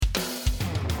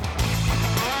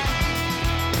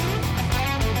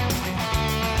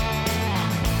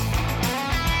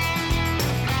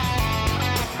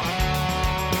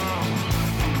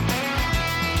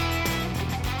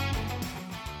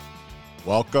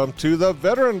Welcome to the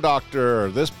Veteran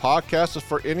Doctor. This podcast is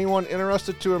for anyone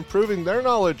interested to improving their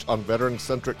knowledge on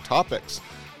veteran-centric topics.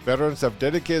 Veterans have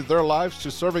dedicated their lives to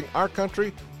serving our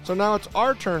country, so now it's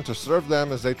our turn to serve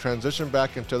them as they transition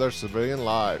back into their civilian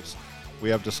lives. We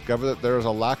have discovered that there is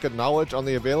a lack of knowledge on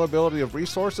the availability of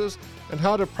resources and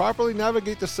how to properly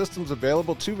navigate the systems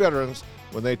available to veterans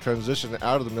when they transition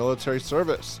out of the military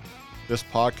service. This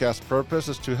podcast's purpose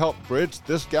is to help bridge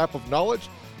this gap of knowledge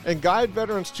and guide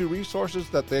veterans to resources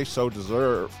that they so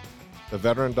deserve. The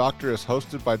Veteran Doctor is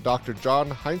hosted by Dr. John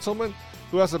Heinzelman,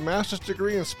 who has a master's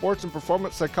degree in sports and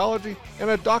performance psychology and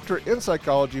a doctorate in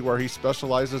psychology where he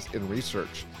specializes in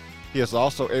research. He is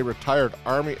also a retired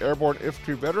Army Airborne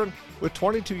Infantry veteran with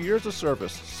 22 years of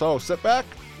service. So sit back,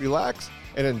 relax,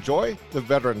 and enjoy the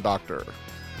Veteran Doctor.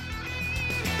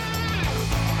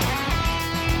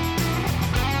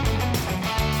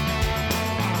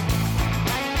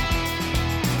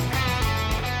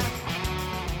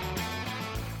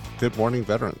 Good morning,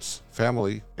 veterans,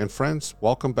 family, and friends.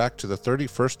 Welcome back to the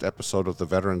 31st episode of the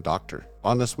Veteran Doctor.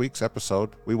 On this week's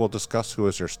episode, we will discuss who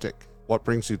is your stick, what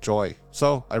brings you joy.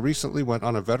 So, I recently went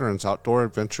on a veterans outdoor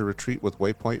adventure retreat with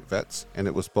Waypoint Vets, and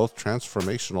it was both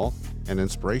transformational and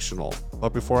inspirational. But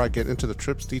before I get into the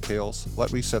trip's details,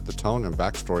 let me set the tone and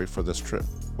backstory for this trip.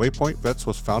 Waypoint Vets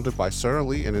was founded by Sarah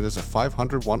Lee, and it is a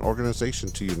 501 organization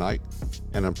to unite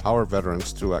and empower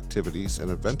veterans through activities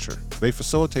and adventure. They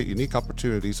facilitate unique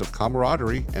opportunities of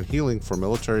camaraderie and healing for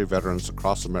military veterans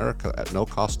across America at no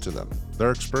cost to them.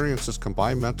 Their experiences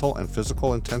combine mental and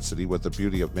physical intensity with the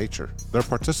beauty of nature. Their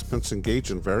participants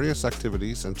engage in various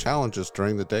activities and challenges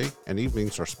during the day, and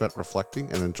evenings are spent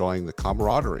reflecting and enjoying the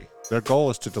camaraderie. Their goal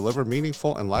is to deliver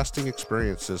meaningful and lasting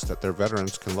experiences that their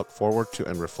veterans can look forward to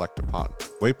and reflect upon.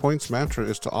 Waypoint's mantra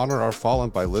is to honor our fallen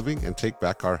by living and take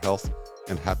back our health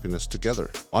and happiness together.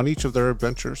 On each of their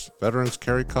adventures, veterans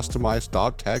carry customized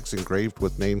dog tags engraved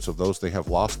with names of those they have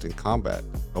lost in combat.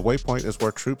 A waypoint is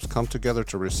where troops come together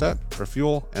to reset,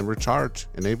 refuel, and recharge,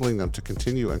 enabling them to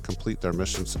continue and complete their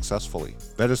mission successfully.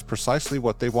 That is precisely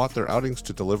what they want their outings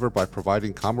to deliver by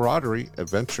providing camaraderie,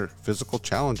 adventure, physical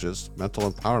challenges,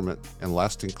 mental empowerment, and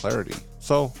lasting clarity.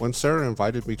 So, when Sarah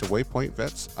invited me to Waypoint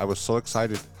Vets, I was so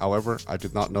excited. However, I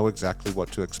did not know exactly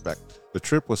what to expect. The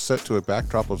trip was set to a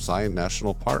backdrop of Zion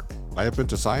National Park. I have been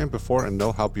to Zion before and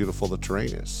know how beautiful the terrain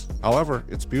is. However,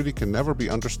 its beauty can never be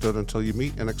understood until you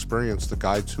meet and experience the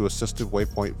guides who assisted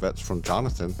Waypoint Vets from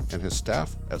Jonathon and his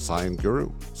staff at Zion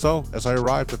Guru. So, as I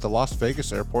arrived at the Las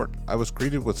Vegas airport, I was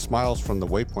greeted with smiles from the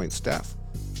Waypoint staff,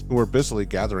 who were busily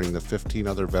gathering the 15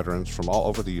 other veterans from all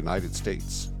over the United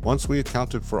States. Once we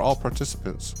accounted for all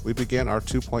participants, we began our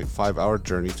 2.5-hour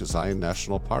journey to Zion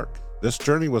National Park. This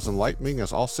journey was enlightening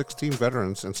as all 16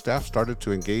 veterans and staff started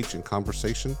to engage in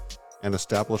conversation and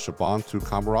establish a bond through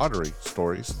camaraderie,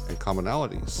 stories, and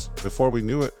commonalities. Before we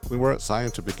knew it, we were at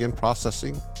Zion to begin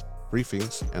processing,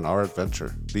 briefings, and our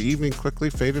adventure. The evening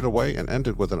quickly faded away and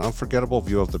ended with an unforgettable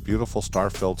view of the beautiful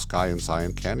star-filled sky in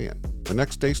Zion Canyon. The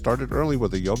next day started early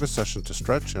with a yoga session to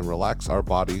stretch and relax our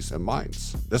bodies and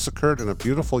minds. This occurred in a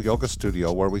beautiful yoga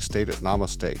studio where we stayed at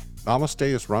Namaste. Namaste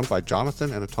is run by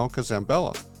Jonathon and Atonka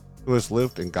Zambella, who has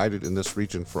lived and guided in this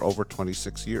region for over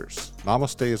 26 years.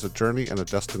 Namaste is a journey and a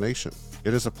destination.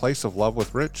 It is a place of love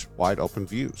with rich, wide-open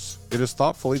views. It is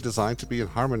thoughtfully designed to be in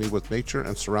harmony with nature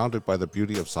and surrounded by the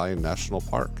beauty of Zion National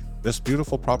Park. This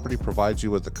beautiful property provides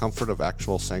you with the comfort of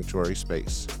actual sanctuary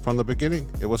space. From the beginning,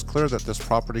 it was clear that this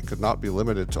property could not be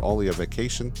limited to only a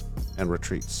vacation and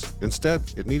retreats. Instead,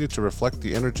 it needed to reflect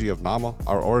the energy of Nama,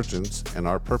 our origins, and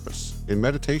our purpose. In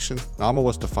meditation, Nama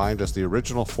was defined as the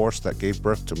original force that gave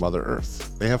birth to Mother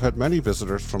Earth. They have had many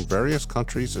visitors from various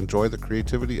countries enjoy the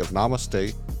creativity of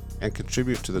Namaste and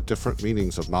contribute to the different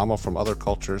meanings of Nama from other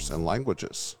cultures and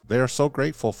languages. They are so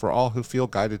grateful for all who feel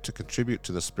guided to contribute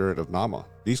to the spirit of Nama.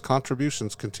 These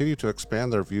contributions continue to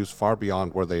expand their views far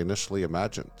beyond where they initially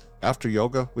imagined. After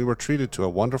yoga, we were treated to a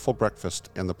wonderful breakfast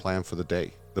and the plan for the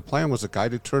day. The plan was a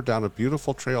guided tour down a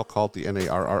beautiful trail called the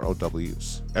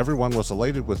NARROWs. Everyone was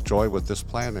elated with joy with this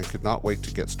plan and could not wait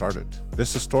to get started.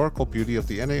 This historical beauty of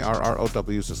the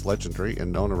NARROWs is legendary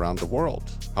and known around the world.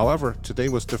 However, today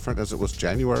was different as it was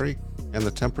January and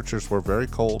the temperatures were very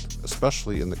cold,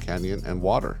 especially in the canyon and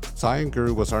water. Zion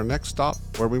Guru was our next stop,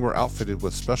 where we were outfitted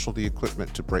with specialty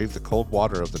equipment to brave the cold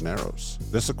water of the Narrows.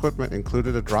 This equipment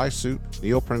included a dry suit,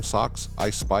 neoprene socks,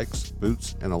 ice spikes,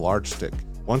 boots, and a large stick.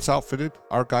 Once outfitted,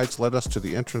 our guides led us to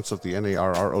the entrance of the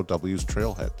NARROW's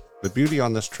trailhead. The beauty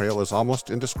on this trail is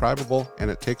almost indescribable, and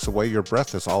it takes away your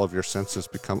breath as all of your senses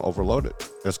become overloaded.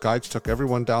 As guides took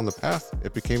everyone down the path,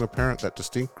 it became apparent that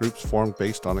distinct groups formed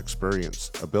based on experience,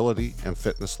 ability, and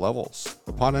fitness levels.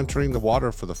 Upon entering the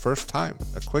water for the first time,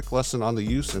 a quick lesson on the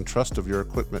use and trust of your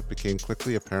equipment became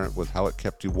quickly apparent with how it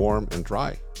kept you warm and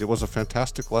dry. It was a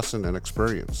fantastic lesson and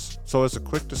experience. So as a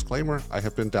quick disclaimer, I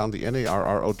have been down the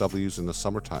NARROWs in the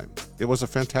summertime. It was a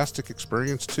fantastic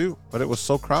experience too, but it was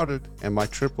so crowded and my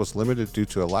trip was limited due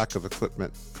to a lack of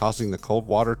equipment, causing the cold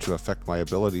water to affect my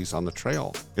abilities on the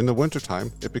trail. In the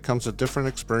wintertime, it becomes a different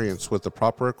experience with the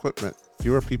proper equipment,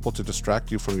 fewer people to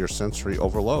distract you from your sensory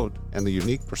overload, and the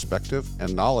unique perspective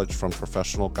and knowledge from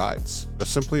professional guides. A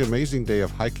simply amazing day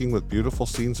of hiking with beautiful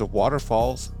scenes of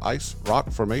waterfalls, ice, rock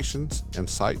formations, and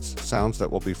sights, sounds that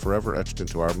will be forever etched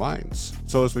into our minds.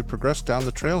 So as we progressed down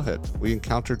the trailhead, we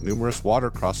encountered numerous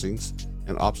water crossings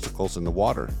and obstacles in the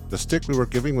water. The stick we were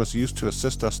given was used to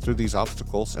assist us through these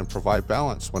obstacles and provide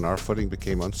balance when our footing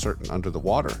became uncertain under the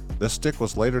water. This stick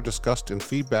was later discussed in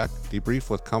feedback, debriefed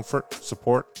with comfort,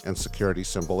 support, and security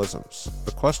symbolisms.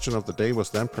 The question of the day was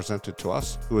then presented to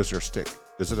us: who is your stick?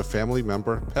 Is it a family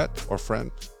member, pet, or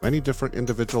friend? Many different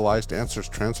individualized answers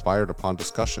transpired upon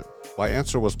discussion. My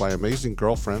answer was my amazing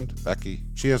girlfriend, Becky.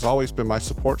 She has always been my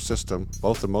support system,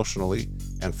 both emotionally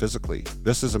and physically.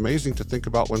 This is amazing to think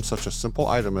about when such a simple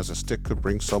item as a stick could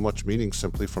bring so much meaning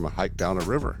simply from a hike down a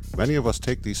river. Many of us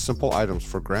take these simple items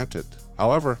for granted.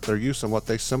 However, their use and what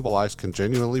they symbolize can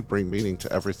genuinely bring meaning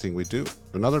to everything we do.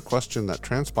 Another question that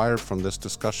transpired from this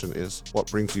discussion is,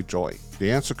 what brings you joy?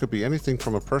 The answer could be anything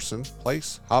from a person,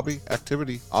 place, hobby,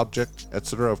 activity, object,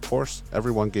 etc. Of course,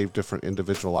 everyone gave different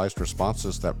individualized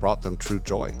responses that brought them true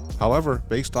joy. However,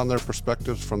 based on their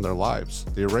perspectives from their lives,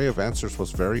 the array of answers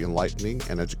was very enlightening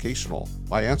and educational.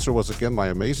 My answer was again my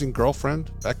amazing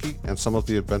girlfriend, Becky, and some of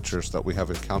the adventures that we have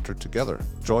encountered together.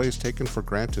 Joy is taken for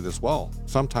granted as well.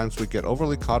 Sometimes we get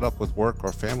overly caught up with work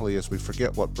or family as we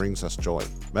forget what brings us joy.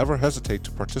 Never hesitate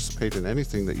to participate in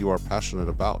anything that you are passionate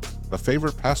about. A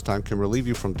favorite pastime can relieve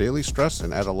you from daily stress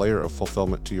and add a layer of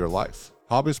fulfillment to your life.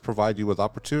 Hobbies provide you with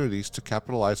opportunities to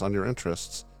capitalize on your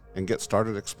interests and get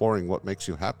started exploring what makes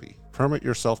you happy. Permit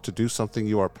yourself to do something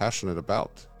you are passionate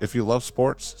about. If you love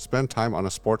sports, spend time on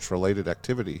a sports-related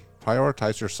activity.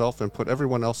 Prioritize yourself and put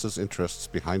everyone else's interests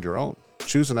behind your own.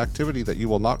 Choose an activity that you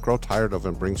will not grow tired of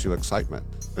and brings you excitement.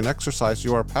 An exercise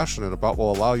you are passionate about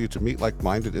will allow you to meet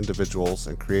like-minded individuals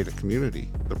and create a community.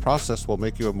 The process will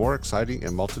make you a more exciting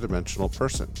and multidimensional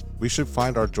person. We should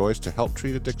find our joys to help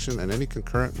treat addiction and any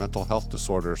concurrent mental health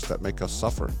disorders that make us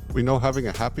suffer. We know having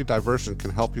a happy diversion can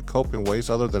help you cope in ways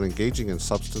other than engaging in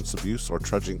substance abuse or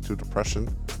trudging through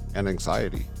depression and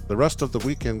anxiety. The rest of the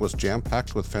weekend was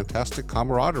jam-packed with fantastic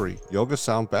camaraderie, yoga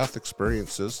sound bath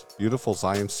experiences, beautiful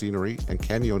Zion scenery, and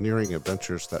canyoneering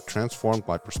adventures that transformed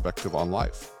my perspective on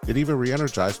life. It even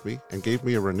re-energized me and gave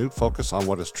me a renewed focus on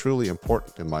what is truly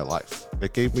important in my life.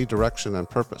 It gave me direction and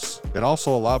purpose. It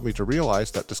also allowed me to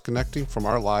realize that disconnecting from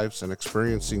our lives and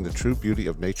experiencing the true beauty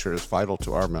of nature is vital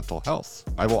to our mental health.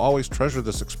 I will always treasure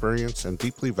this experience and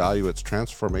deeply value its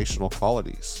transformational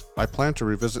qualities. I plan to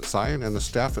revisit Zion and the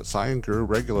staff at Zion Guru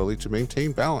regularly to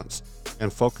maintain balance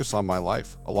and focus on my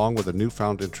life, along with a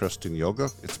newfound interest in yoga,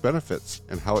 its benefits,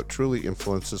 and how it truly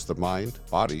influences the mind,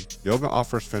 body. Yoga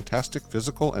offers fantastic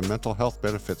physical and mental health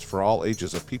benefits for all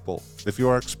ages of people. If you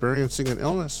are experiencing an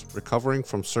illness, recovering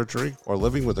from surgery, or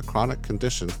living with a chronic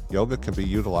condition, yoga can be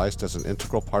utilized as an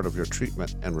integral part of your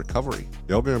treatment and recovery.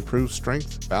 Yoga improves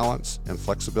strength, balance, and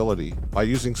flexibility. By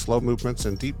using slow movements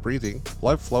and deep breathing,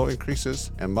 blood flow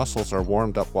increases and muscles are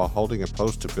warmed up while holding a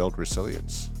pose to build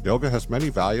resilience. Yoga has many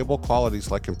valuable qualities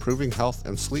like improving health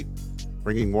and sleep,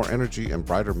 bringing more energy and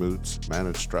brighter moods,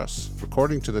 manage stress.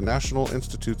 According to the National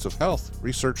Institutes of Health,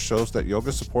 research shows that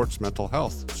yoga supports mental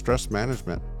health, stress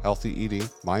management, healthy eating,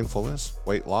 mindfulness,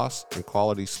 weight loss, and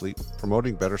quality sleep,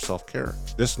 promoting better self-care.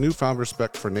 This newfound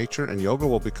respect for nature and yoga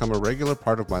will become a regular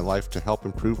part of my life to help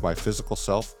improve my physical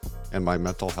self and my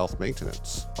mental health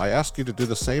maintenance. I ask you to do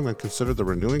the same and consider the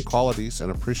renewing qualities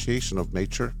and appreciation of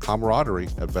nature, camaraderie,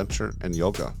 adventure, and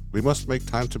yoga. We must make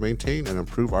time to maintain and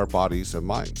improve our bodies and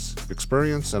minds.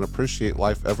 Experience and appreciate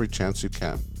life every chance you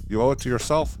can. You owe it to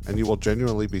yourself, and you will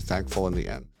genuinely be thankful in the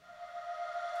end.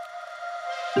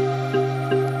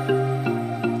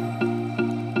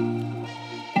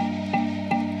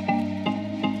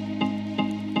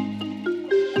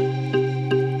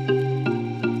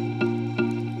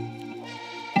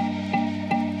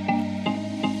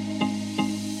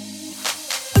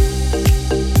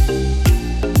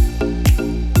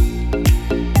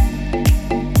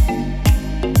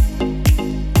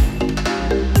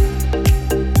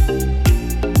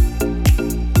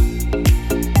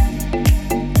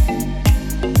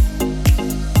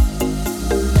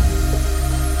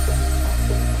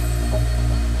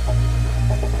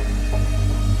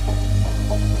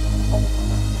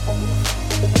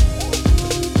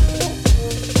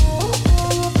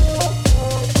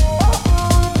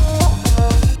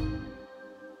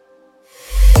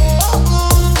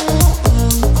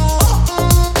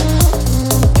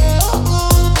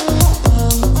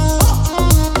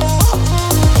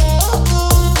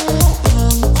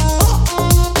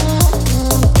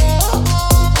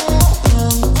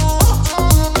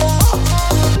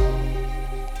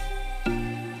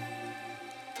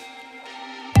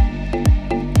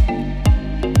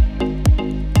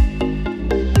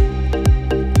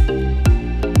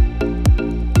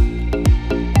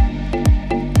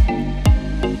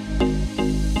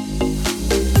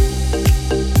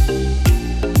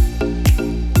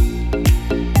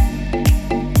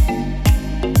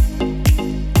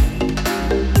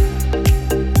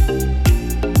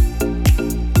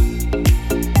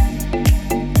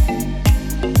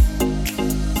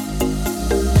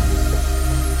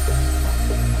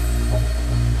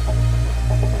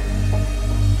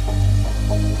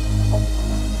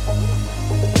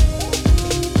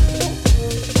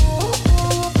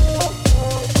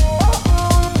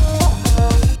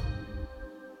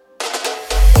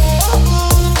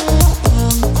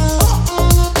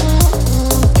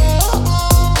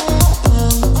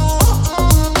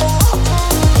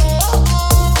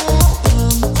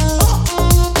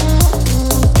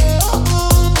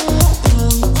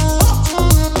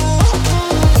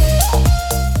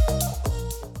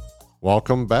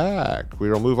 Welcome back.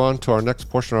 We will move on to our next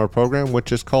portion of our program,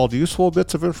 which is called Useful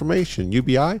Bits of Information,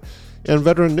 UBI, and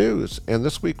Veteran News. And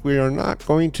this week we are not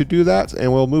going to do that,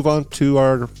 and we'll move on to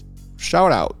our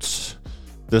shout-outs.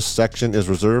 This section is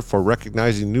reserved for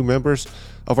recognizing new members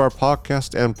of our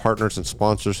podcast and partners and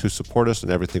sponsors who support us in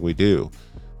everything we do.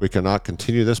 We cannot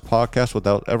continue this podcast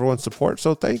without everyone's support,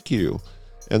 so thank you.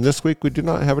 And this week we do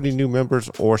not have any new members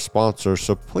or sponsors,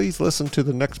 so please listen to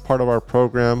the next part of our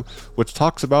program, which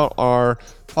talks about our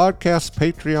podcast,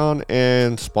 Patreon,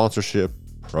 and sponsorship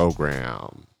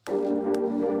program.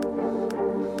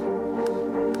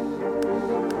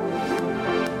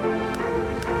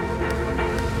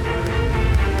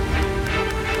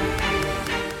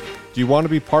 Do you want to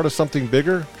be part of something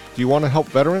bigger? Do you want to help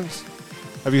veterans?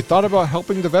 Have you thought about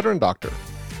helping the Veteran Doctor?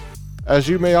 As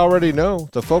you may already know,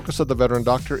 the focus of the Veteran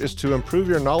Doctor is to improve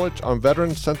your knowledge on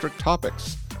veteran-centric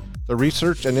topics. The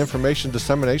research and information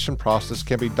dissemination process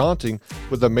can be daunting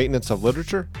with the maintenance of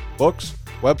literature, books,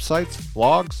 websites,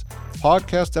 blogs,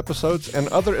 podcast episodes, and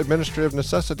other administrative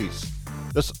necessities.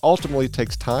 This ultimately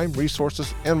takes time,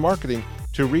 resources, and marketing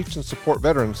to reach and support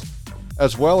veterans,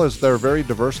 as well as their very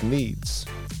diverse needs.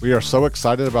 We are so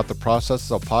excited about the process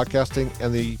of podcasting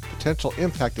and the potential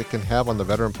impact it can have on the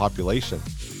veteran population.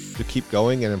 To keep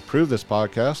going and improve this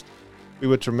podcast, we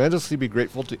would tremendously be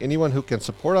grateful to anyone who can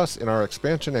support us in our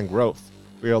expansion and growth.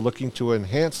 We are looking to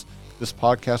enhance this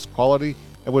podcast quality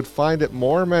and would find it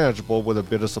more manageable with a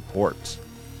bit of support.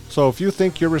 So if you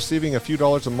think you're receiving a few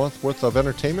dollars a month worth of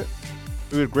entertainment,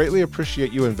 we would greatly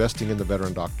appreciate you investing in the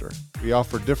Veteran Doctor. We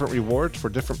offer different rewards for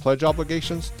different pledge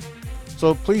obligations,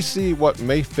 so please see what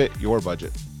may fit your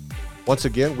budget. Once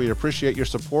again, we appreciate your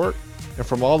support. And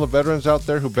from all the veterans out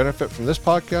there who benefit from this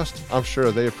podcast, I'm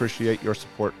sure they appreciate your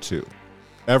support too.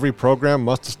 Every program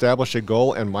must establish a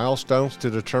goal and milestones to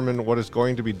determine what is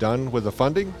going to be done with the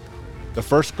funding. The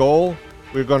first goal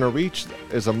we're going to reach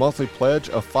is a monthly pledge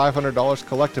of $500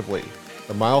 collectively.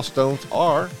 The milestones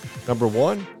are, number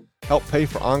 1, help pay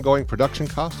for ongoing production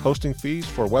costs, hosting fees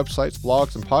for websites,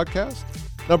 blogs, and podcasts.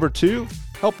 Number 2,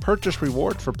 help purchase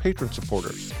rewards for patron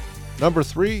supporters. Number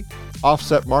 3,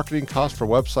 offset marketing costs for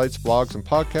websites, blogs, and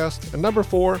podcasts. And number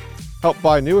 4, help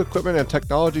buy new equipment and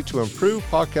technology to improve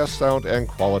podcast sound and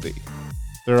quality.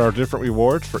 There are different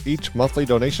rewards for each monthly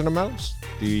donation amounts.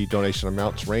 The donation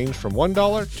amounts range from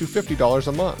 $1 to $50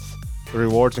 a month. The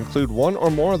rewards include one or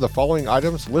more of the following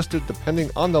items listed depending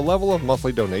on the level of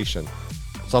monthly donation.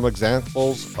 Some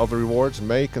examples of the rewards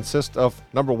may consist of,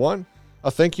 number 1, a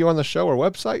thank you on the show or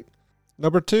website.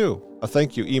 Number 2, a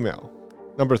thank you email.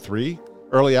 Number 3,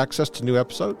 early access to new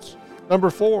episodes. Number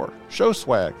 4, show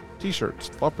swag, t-shirts,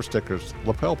 bumper stickers,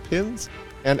 lapel pins,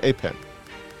 and a pen.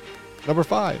 Number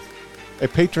 5, a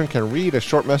patron can read a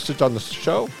short message on the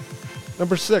show.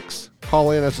 Number 6,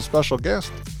 call in as a special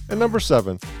guest. And number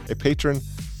 7, a patron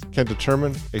can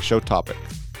determine a show topic.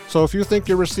 So if you think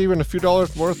you're receiving a few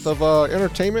dollars worth of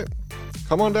entertainment,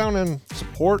 come on down and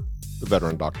support the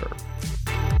Veteran Doctor.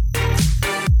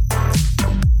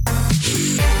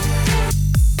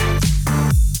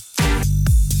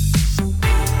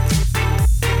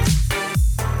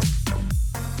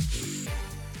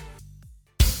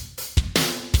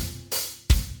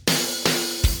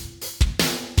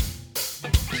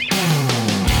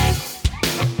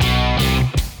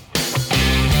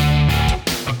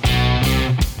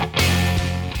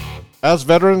 As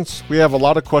veterans, we have a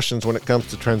lot of questions when it comes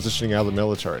to transitioning out of the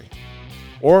military.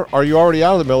 Or are you already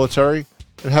out of the military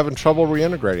and having trouble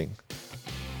reintegrating?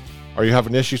 Are you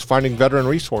having issues finding veteran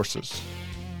resources?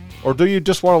 Or do you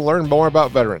just want to learn more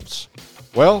about veterans?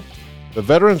 Well, the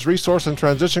Veterans Resource and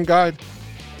Transition Guide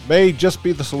may just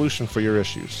be the solution for your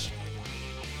issues.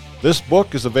 This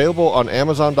book is available on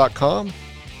Amazon.com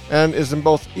and is in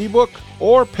both ebook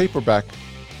or paperback.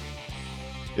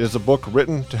 It is a book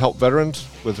written to help veterans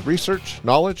with research,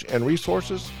 knowledge, and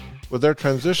resources with their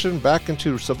transition back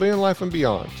into civilian life and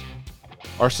beyond.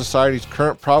 Our society's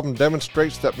current problem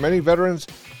demonstrates that many veterans,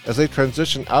 as they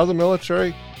transition out of the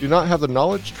military, do not have the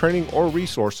knowledge, training, or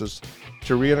resources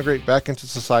to reintegrate back into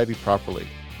society properly.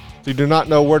 They do not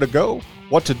know where to go,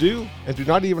 what to do, and do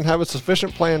not even have a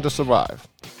sufficient plan to survive.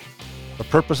 The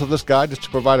purpose of this guide is to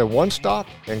provide a one-stop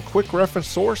and quick reference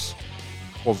source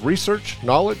of research,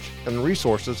 knowledge, and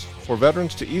resources for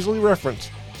veterans to easily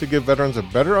reference to give veterans a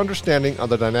better understanding of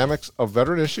the dynamics of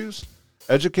veteran issues,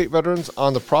 educate veterans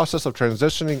on the process of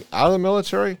transitioning out of the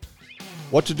military,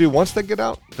 what to do once they get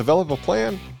out, develop a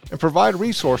plan, and provide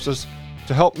resources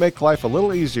to help make life a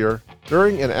little easier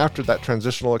during and after that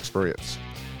transitional experience.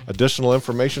 Additional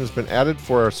information has been added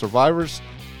for our survivors'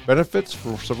 benefits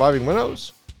for surviving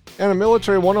widows, and a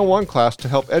Military 101 class to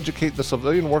help educate the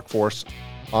civilian workforce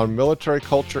on military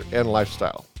culture and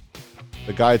lifestyle.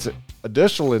 The guide's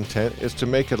additional intent is to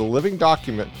make it a living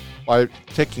document by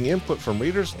taking input from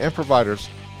readers and providers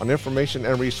on information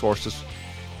and resources,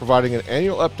 providing an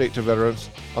annual update to veterans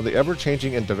on the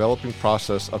ever-changing and developing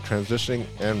process of transitioning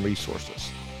and resources.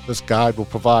 This guide will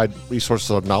provide resources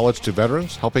of knowledge to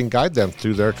veterans, helping guide them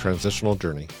through their transitional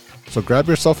journey. So grab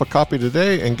yourself a copy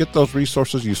today and get those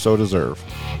resources you so deserve.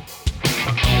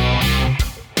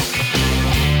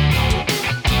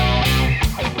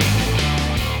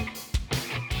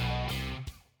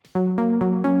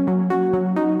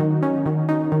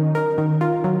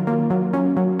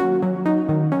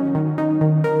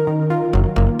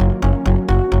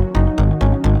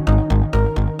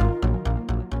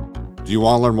 Do you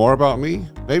want to learn more about me?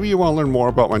 Maybe you want to learn more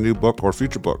about my new book or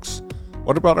future books.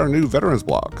 What about our new veterans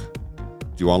blog? Do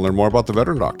you want to learn more about the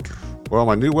Veteran Doctor? Well,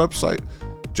 my new website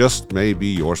just may be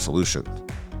your solution.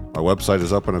 My website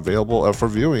is up and available for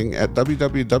viewing at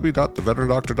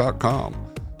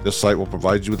www.theveterandoctor.com. This site will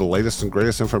provide you with the latest and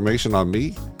greatest information on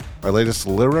me, my latest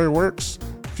literary works,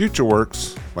 future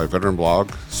works, my veteran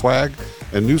blog, swag,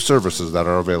 and new services that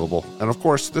are available, and of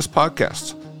course, this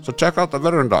podcast. So check out the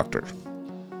Veteran Doctor.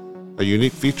 A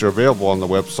unique feature available on the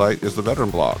website is the Veteran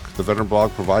Blog. The Veteran Blog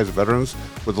provides veterans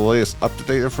with the latest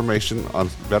up-to-date information on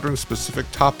veteran-specific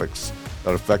topics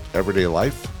that affect everyday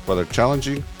life, whether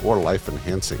challenging or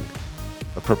life-enhancing.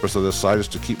 The purpose of this site is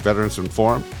to keep veterans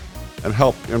informed and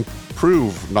help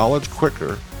improve knowledge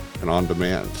quicker and on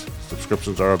demand.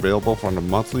 Subscriptions are available for a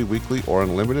monthly, weekly, or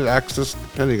unlimited access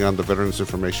depending on the veteran's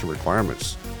information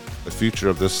requirements. The future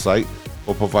of this site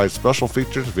will provide special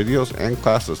features, videos, and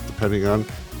classes depending on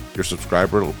your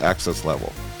subscriber access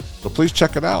level. So please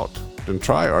check it out and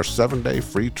try our 7-day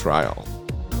free trial.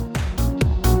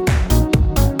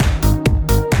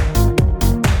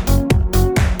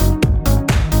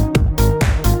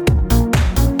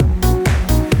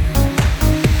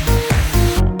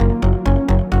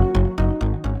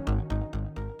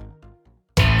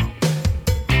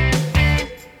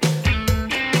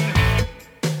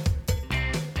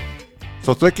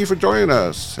 So thank you for joining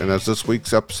us. And as this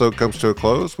week's episode comes to a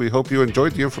close, we hope you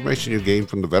enjoyed the information you gained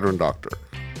from the Veteran Doctor.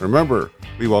 Remember,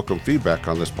 we welcome feedback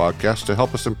on this podcast to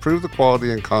help us improve the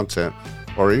quality and content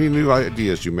or any new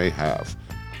ideas you may have.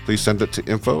 Please send it to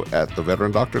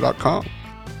info@theveterandoctor.com.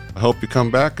 I hope you come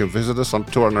back and visit us on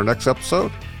our next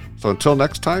episode. So until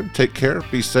next time, take care,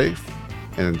 be safe,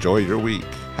 and enjoy your week.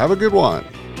 Have a good one.